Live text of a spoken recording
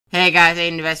Hey guys,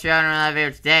 Aidandabest here on another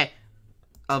video today.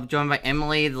 I'm joined by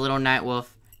Emily, the little night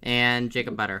wolf, and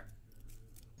Jacob Butter.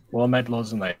 Well met,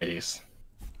 lords and ladies.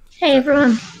 Hey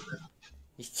everyone.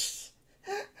 I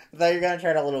thought you were gonna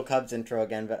try the little Cubs intro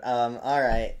again, but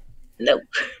alright. Nope.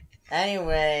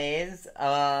 Anyways,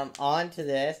 on to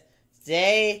this.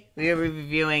 Today we are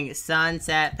reviewing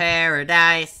Sunset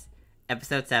Paradise,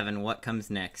 episode 7. What comes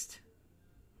next?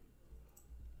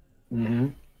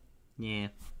 Yeah.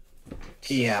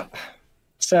 Yep.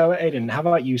 So, Aidan, how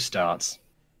about you start?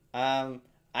 I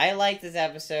like this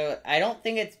episode. I don't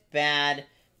think it's bad,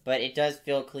 but it does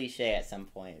feel cliche at some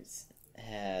points.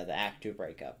 The Act 2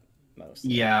 breakup,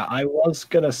 mostly. Yeah, I was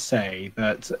gonna say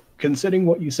that, considering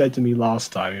what you said to me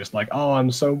last time, it was like, oh,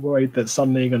 I'm so worried that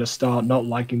suddenly you're gonna start not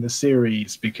liking the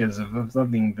series because of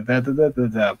something.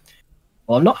 Well,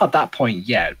 I'm not at that point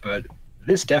yet, but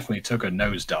this definitely took a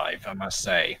nosedive, I must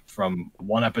say. From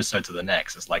one episode to the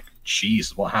next, it's like,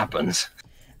 geez, what happened?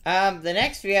 The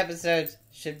next few episodes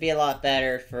should be a lot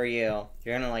better for you.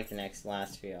 You're gonna like the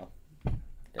last few.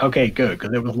 Okay, good,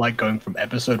 because it was like going from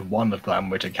episode 1 of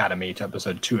Glamwitch Academy to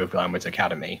episode 2 of Glamwitch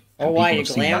Academy. Oh, And why?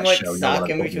 people Did have seen that Glamwitch show, know suck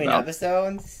what I'm in talking between about.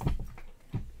 episodes?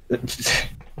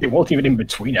 It wasn't even in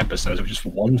between episodes, it was just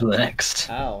one to the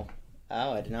next. Oh,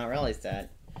 I did not realize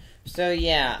that. So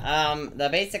yeah, the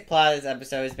basic plot of this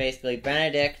episode is basically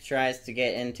Benedict tries to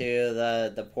get into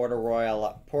the Port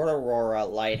Aurora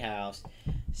lighthouse.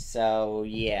 So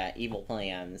yeah, evil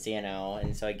plans,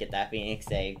 and so I get that Phoenix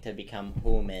egg to become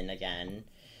human again.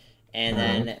 And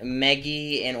then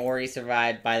Meggie and Ori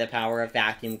survived by the power of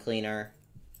vacuum cleaner.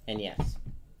 And yes,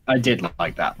 I did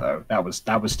like that though. That was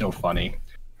still funny.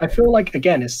 I feel like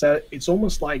again, it's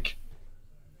almost like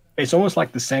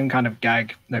the same kind of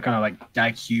gag, the kind of like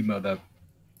gag humor that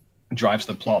drives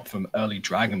the plot from early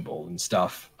Dragon Ball and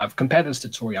stuff. I've compared this to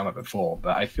Toriyama before,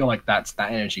 but I feel like that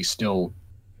energy still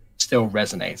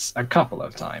resonates a couple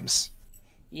of times.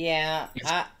 yeah, It's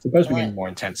supposed to be getting more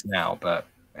intense now, but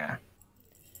yeah.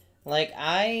 Like,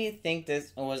 I think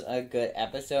this was a good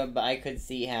episode, but I could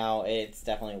see how it's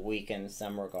definitely weak in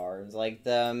some regards. Like,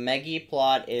 the Meggie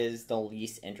plot is the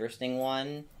least interesting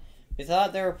one. I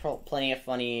thought there were plenty of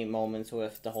funny moments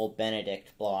with the whole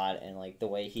Benedict plot and, like, the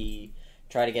way he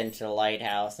tried to get into the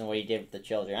lighthouse and what he did with the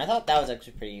children. I thought that was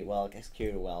actually pretty well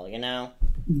executed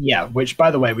Yeah, which,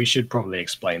 by the way, we should probably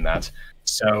explain that.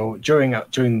 So, during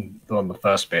the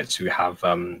first bits, we have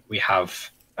an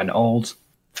old,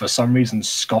 for some reason,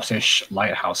 Scottish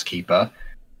lighthouse keeper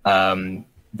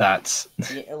that...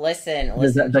 Listen,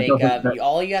 that Jacob.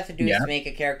 All you have to do Yeah. to make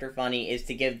a character funny is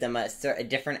to give them a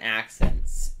different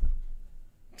accents.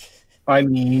 I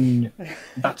mean,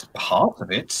 that's part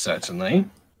of it, certainly.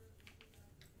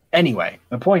 Anyway,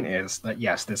 the point is that,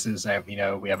 yes, this is,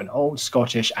 we have an old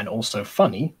Scottish and also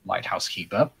funny lighthouse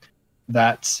keeper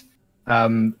that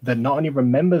not only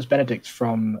remembers Benedict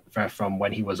from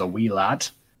when he was a wee lad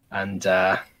and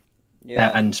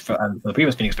and for the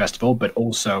previous Phoenix Festival, but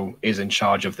also is in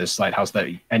charge of this lighthouse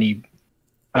and he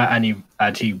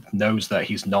knows that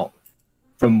he's not.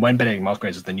 From when Benedict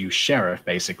Musgraves is the new sheriff,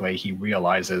 basically, he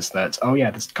realizes that, oh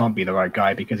yeah, this can't be the right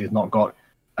guy because he's not got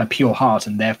a pure heart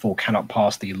and therefore cannot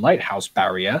pass the lighthouse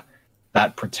barrier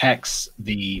that protects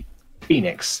the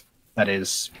Phoenix that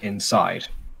is inside.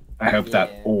 I hope that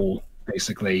all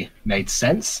basically made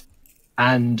sense.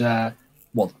 And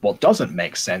what doesn't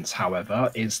make sense, however,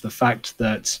 is the fact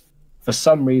that for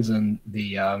some reason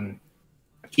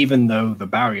even though the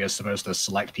barrier is supposed to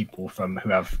select people from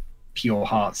who have pure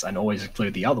hearts and always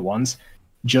include the other ones,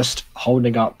 just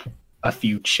holding up a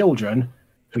few children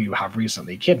who you have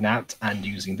recently kidnapped and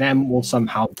using them will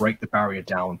somehow break the barrier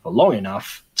down for long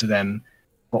enough to then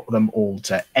for them all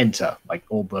to enter, like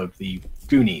all of the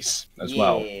Goonies as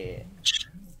well.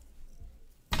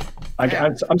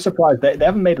 I'm surprised they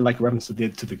haven't made like a reference to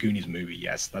the Goonies movie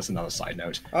yet. That's another side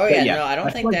note. Oh yeah, no, I don't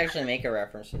think they actually make a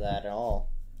reference to that at all.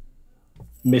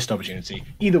 Missed opportunity.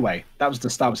 Either way, that was the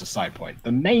side point.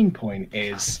 The main point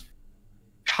is,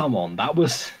 come on, that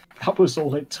was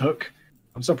all it took.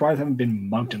 I'm surprised they haven't been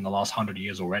mugged in the last 100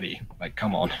 years already. Like,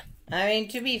 come on. I mean,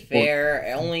 to be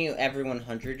fair, only every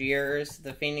 100 years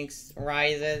the Phoenix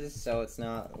rises, so it's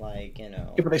not like, Yeah,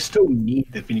 but they still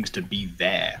need the Phoenix to be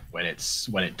there when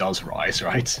it does rise,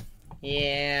 right?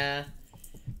 Yeah.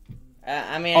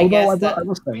 I mean, Although I guess I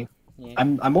will say, yeah.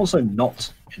 I'm also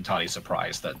not entirely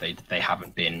surprised that they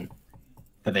haven't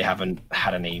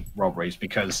had any robberies,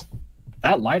 because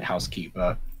that lighthouse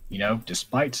keeper,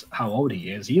 despite how old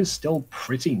he is still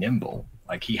pretty nimble.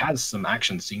 Like, he has some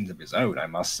action scenes of his own, I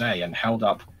must say, and held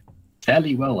up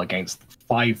fairly well against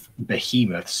 5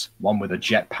 behemoths, one with a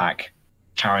jetpack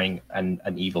carrying an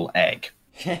evil egg.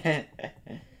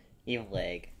 Evil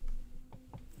egg.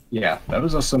 Yeah,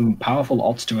 those are some powerful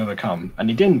odds to overcome. And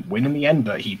he didn't win in the end,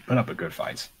 but he put up a good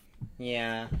fight.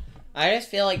 Yeah. I just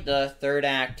feel like the third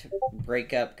act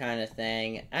breakup kind of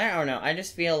thing, I don't know, I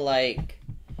just feel like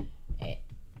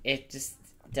it just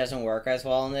doesn't work as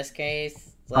well in this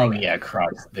case. Like, oh yeah,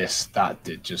 Christ!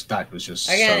 That was just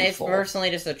again, so it's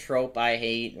personally just a trope I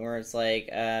hate, where it's like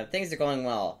things are going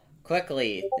well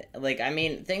quickly. Like, I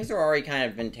mean, things are already kind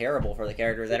of been terrible for the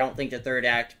characters. I don't think the third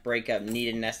act breakup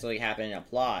needed to necessarily happen in a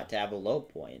plot to have a low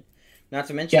point. Not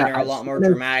to mention, there are a lot more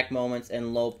dramatic moments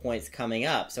and low points coming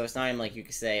up, so it's not even like you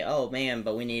could say, "Oh man,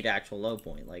 but we need actual low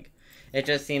point." Like, it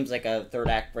just seems like a third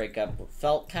act breakup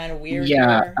felt kind of weird.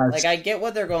 Yeah, like I get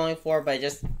what they're going for, but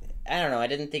I don't know. I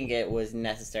didn't think it was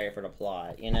necessary for the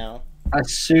plot. You know.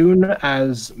 As soon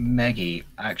as Maggie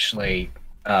actually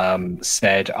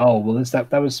said, "Oh,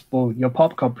 well, your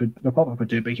pop could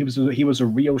do, but he was a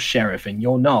real sheriff, and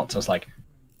you're not." So I was like,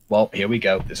 "Well, here we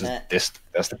go. That's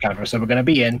the kind of episode we're going to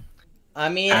be in." I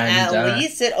mean, at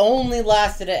least it only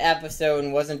lasted an episode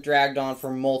and wasn't dragged on for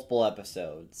multiple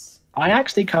episodes. I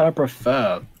actually kind of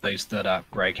prefer those third act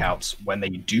breakouts when they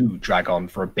do drag on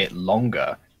for a bit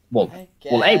longer. Well,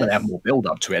 when they have more build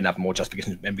up to it and have more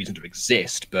justification and reason to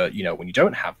exist. But when you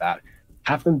don't have that,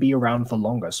 have them be around for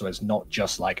longer, so it's not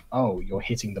just like, oh, you're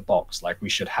hitting the box. Like, we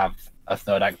should have a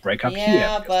third act breakup here.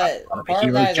 Yeah, but part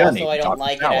of that is also I don't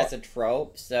like it as a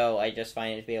trope, so I just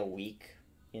find it to be a weak,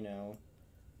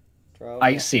 trope.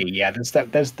 I see. Yeah, there's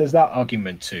that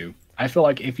argument too. I feel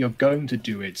like if you're going to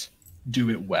do it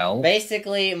well.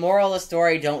 Basically, moral of the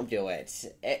story: don't do it.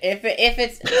 If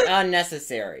it's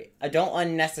unnecessary, don't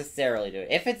unnecessarily do it.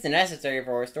 If it's necessary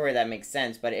for a story, that makes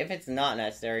sense. But if it's not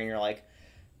necessary, and you're like,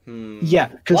 yeah,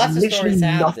 because literally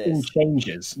nothing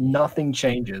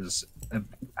changes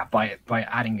by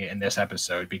adding it in this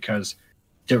episode, because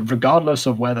regardless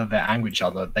of whether they're angry with each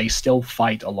other, they still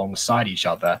fight alongside each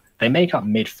other. They make up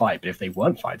mid-fight, but if they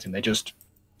weren't fighting, they just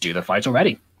do the fight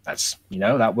already. That's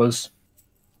that was.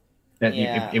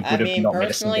 Yeah, I mean,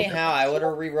 personally, how I would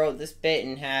have rewrote this bit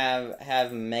and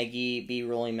have Maggie be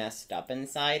really messed up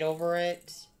inside over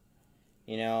it,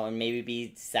 and maybe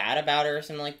be sad about it or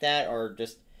something like that, or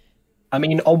just. I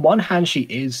mean, on one hand, she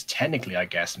is technically, I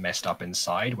guess, messed up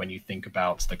inside when you think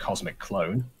about the cosmic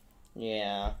clone.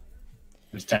 Yeah.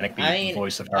 Who's technically the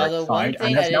voice of her the one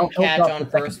thing I didn't catch on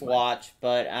first watch,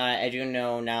 but I do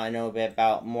know now. I know a bit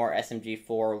about more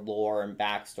SMG4 lore and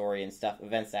backstory and stuff,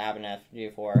 events that happen in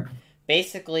SMG4.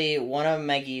 Basically, one of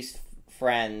Maggie's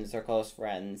friends, or close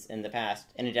friends, in the past,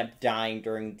 ended up dying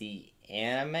during the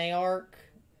anime arc.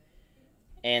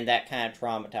 And that kind of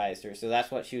traumatized her. So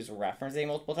that's what she was referencing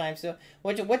multiple times. So,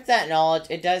 with that knowledge,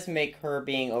 it does make her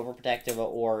being overprotective of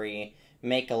Ori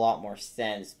make a lot more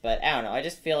sense. But I don't know. I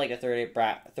just feel like a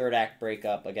third act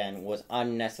breakup, again, was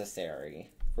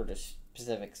unnecessary for the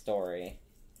specific story.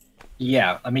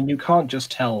 Yeah, I mean, you can't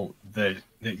just tell the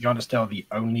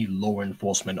only law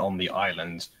enforcement on the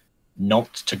island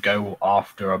not to go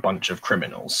after a bunch of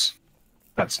criminals.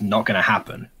 That's not going to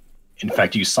happen. In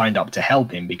fact, you signed up to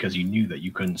help him because you knew that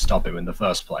you couldn't stop him in the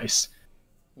first place.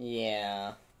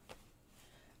 Yeah.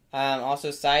 Also,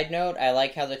 side note, I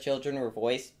like how the children were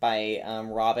voiced by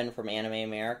Robin from Anime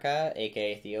America,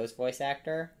 aka Theo's voice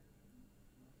actor.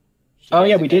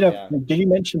 Yeah, we did. Did you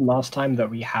mention last time that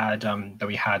we had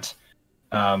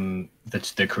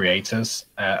the creators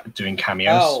doing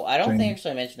cameos? Oh, I don't think I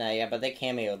actually mentioned that yet, but they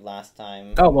cameoed last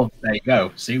time. Oh, well, there you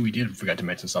go. See, we did forget to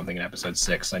mention something in episode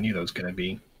 6. I knew there was going to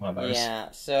be one of those. Yeah,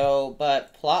 so,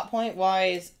 but plot point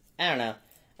wise, I don't know.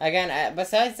 Again,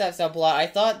 besides that subplot, I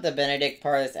thought the Benedict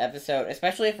part of this episode,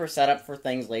 especially for setup for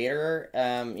things later,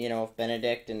 with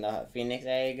Benedict and the Phoenix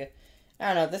Egg,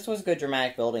 I don't know, this was good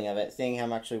dramatic building of it, seeing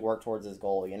him actually work towards his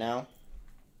goal,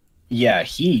 Yeah,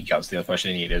 he got the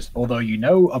authority he needed.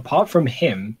 Although, apart from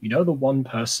him, the one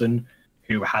person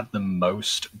who had the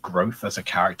most growth as a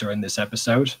character in this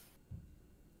episode?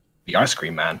 The Ice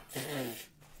Cream Man.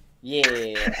 Yeah,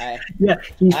 he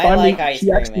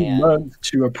actually learned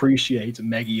to appreciate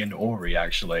Maggie and Ori,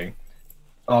 actually,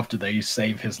 after they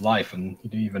saved his life, and he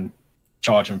didn't even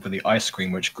charge him for the ice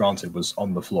cream, which, granted, was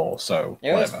on the floor, so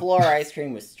There was floor ice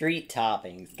cream with street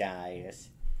toppings, guys.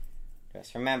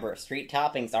 Just remember, street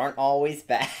toppings aren't always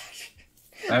bad.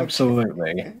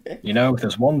 Absolutely. If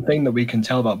there's one thing that we can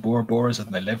tell about Bora Boras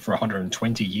that they live for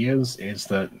 120 years, is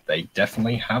that they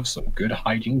definitely have some good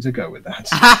hygiene to go with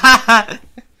that.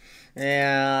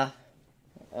 Yeah.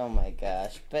 Oh my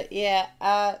gosh. But yeah,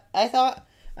 I thought,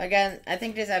 again, I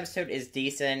think this episode is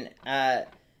decent. I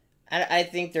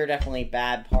think there are definitely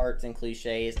bad parts and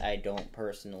cliches I don't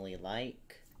personally like.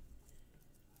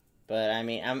 But I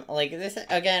mean, I'm like this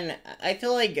again. I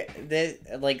feel like this,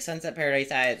 like Sunset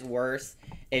Paradise at its worst,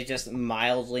 is just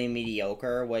mildly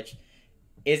mediocre, which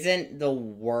isn't the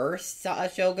worst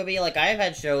a show could be. Like I've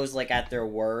had shows like at their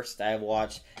worst I've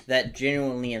watched that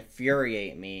genuinely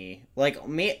infuriate me. Like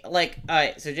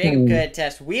alright, so Jacob could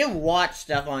attest. We have watched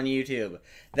stuff on YouTube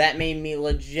that made me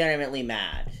legitimately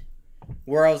mad.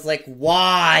 Where I was like,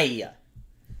 why?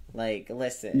 Like,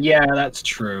 listen. Yeah, that's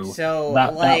true. So,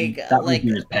 that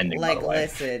review is pending, by the way.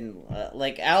 listen,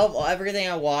 like, out of everything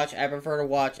I watch, I prefer to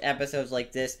watch episodes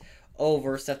like this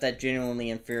over stuff that genuinely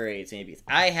infuriates me. Because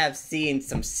I have seen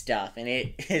some stuff, and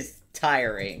it is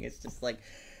tiring. It's just like,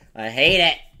 I hate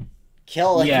it.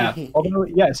 Kill it. Yeah, although,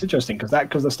 yeah, it's interesting,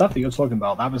 because the stuff that you're talking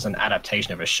about, that was an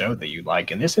adaptation of a show that you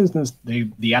like. In this instance,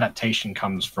 the adaptation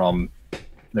comes from a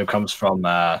place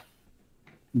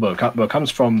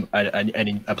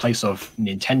of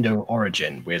Nintendo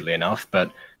origin, weirdly enough.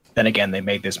 But then again, they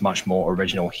made this much more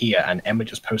original here, and Emma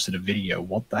just posted a video.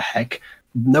 What the heck?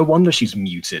 No wonder she's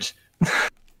muted.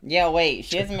 Yeah, wait,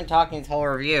 she hasn't been talking this whole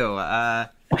review.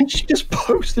 She just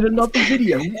posted another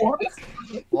video. What?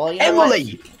 Well, you know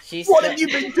Emily, what have you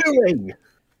been doing?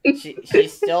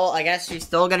 She's still, I guess she's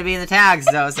still gonna be in the tags,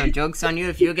 though, so joke's on you.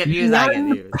 If you get views, I get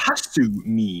views. Has to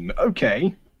meme.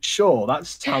 Okay. Sure, that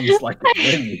sounds like a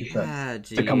thing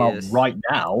to come out right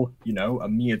now, a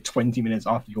mere 20 minutes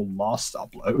after your last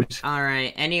upload.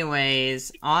 Alright,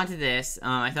 anyways, on to this.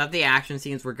 I thought the action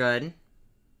scenes were good.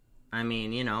 I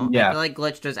mean, I feel like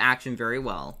Glitch does action very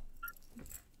well.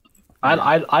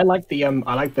 I like the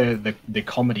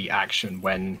comedy action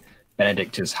when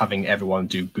Benedict is having everyone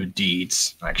do good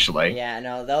deeds, actually. Yeah,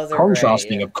 no, those are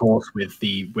contrasting, great. Of course, with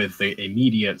the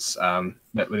immediate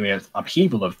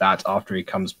upheaval of that after he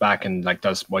comes back and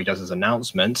does his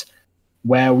announcement,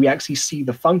 where we actually see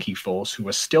the Funky Force, who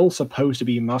are still supposed to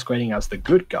be masquerading as the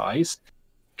good guys,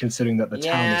 considering that the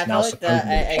town is now supposed to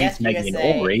hate Meggy and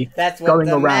Aubrey, going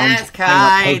around putting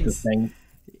up posters saying,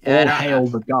 all hail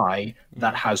the guy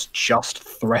that has just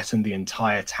threatened the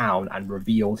entire town and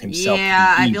revealed himself to be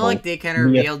evil. I feel like they kind of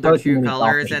revealed their true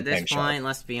colors at this point,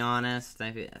 let's be honest.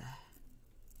 I'm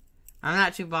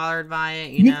not too bothered by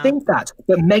it, you know? You think that,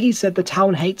 but Meggy said the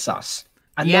town hates us.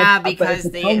 And because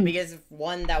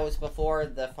one, that was before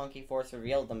the Funky Force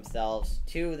revealed themselves.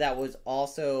 Two, that was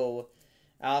also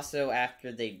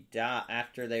after they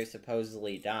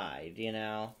supposedly died,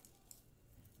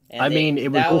 And it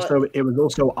was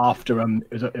also after one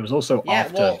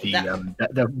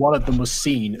of them was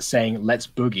seen saying "Let's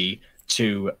boogie"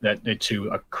 to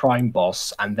a crime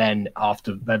boss, and then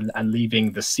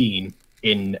leaving the scene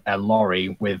in a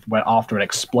lorry after an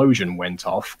explosion went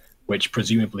off, which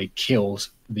presumably killed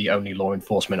the only law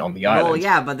enforcement on the island. Well,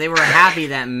 yeah, but they were happy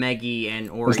that Meggy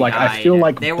and Ori died. I feel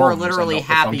like they were literally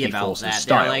happy about that.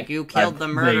 They're like, you killed the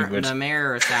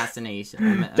mayor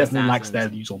assassination. Definitely lacks their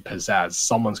usual pizzazz.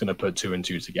 Someone's going to put two and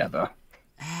two together.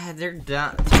 They're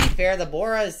done. To be fair, the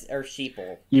Boras are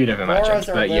sheeple. You'd have imagined,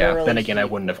 but yeah. Then again, I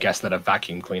wouldn't have guessed that a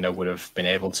vacuum cleaner would have been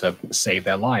able to save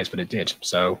their lives, but it did.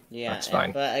 So that's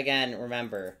fine. But again,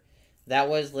 remember, that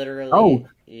was literally. Oh.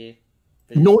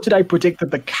 Nor did I predict that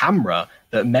the camera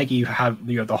that Meggy had,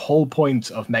 the whole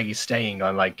point of Meggy staying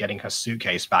on, getting her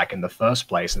suitcase back in the first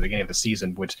place at the beginning of the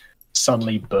season would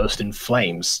suddenly burst in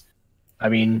flames. I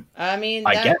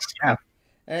guess, yeah.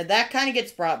 That kind of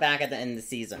gets brought back at the end of the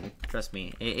season. Trust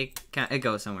me, it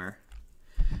goes somewhere.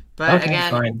 But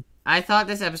again, fine. I thought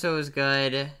this episode was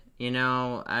good. I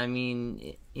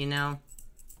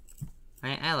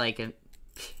like it.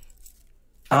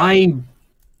 I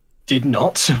did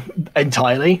not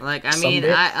entirely. I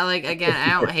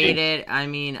don't hate it.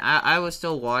 I will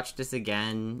still watch this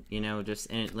again.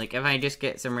 If I just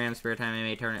get some random spare time, I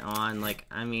may turn it on.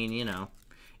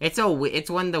 It's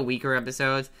one of the weaker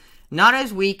episodes. Not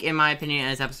as weak, in my opinion,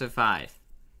 as episode 5,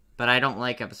 but I don't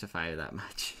like episode 5 that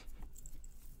much.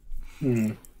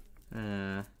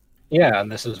 Yeah,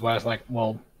 and this is where it's like,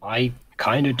 well, I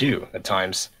kind of do at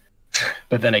times.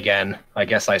 But then again, I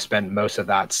guess I spent most of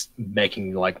that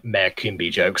making Mayor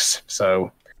Kimby jokes,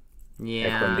 so yeah.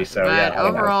 It couldn't be so. But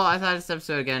overall, I thought this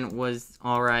episode again was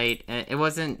all right. It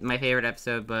wasn't my favorite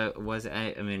episode, but was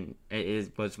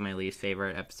my least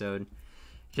favorite episode.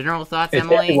 General thoughts, it's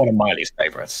Emily? Definitely one of my least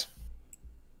favorites.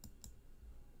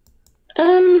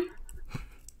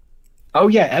 Oh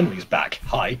yeah, Emily's back.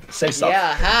 Hi, say something.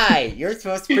 Yeah, hi. You're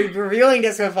supposed to be reviewing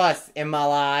this with us,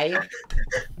 Emily.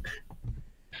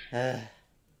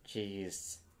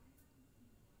 Jeez.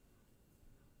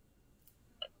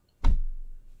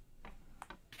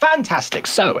 Fantastic.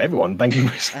 So, everyone, thank you. You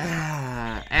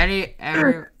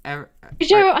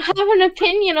don't have an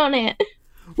opinion on it.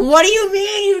 What do you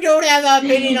mean you don't have an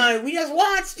opinion on it? We just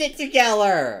watched it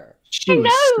together! She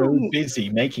was so busy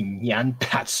making Yan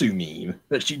Patsu meme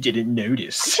that she didn't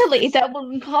notice. Actually, there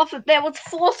was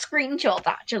 4 screenshots,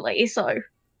 actually, so...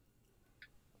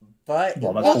 But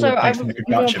Well, that's also, all it I takes was to make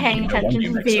a more gotcha paying meme. No wonder attention you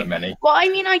to the make so video. many. Well, I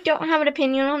mean, I don't have an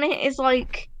opinion on it. It's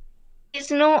like...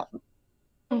 It's not...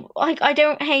 Like, I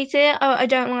don't hate it. I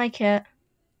don't like it.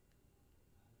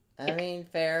 I mean,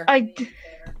 fair.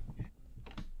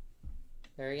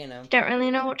 Fair, you know. Don't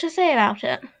really know what to say about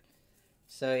it.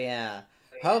 So, yeah.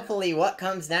 Hopefully, what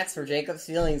comes next for Jacob's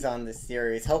feelings on this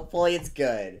series? Hopefully it's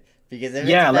good. Because if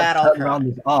it's bad, I'll let's turn cry. around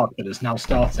this arc that is now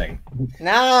starting.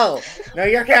 No! No,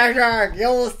 your character arc! You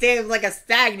almost seem like a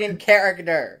stagnant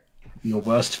character! Your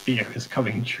worst fear is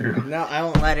coming true. No, I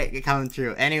won't let it come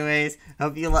true. Anyways,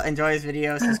 hope you enjoy this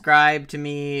video. Subscribe to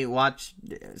me, watch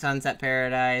Sunset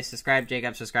Paradise, subscribe to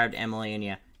Jacob, subscribe to Emily, and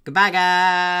yeah. Goodbye,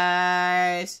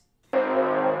 guys!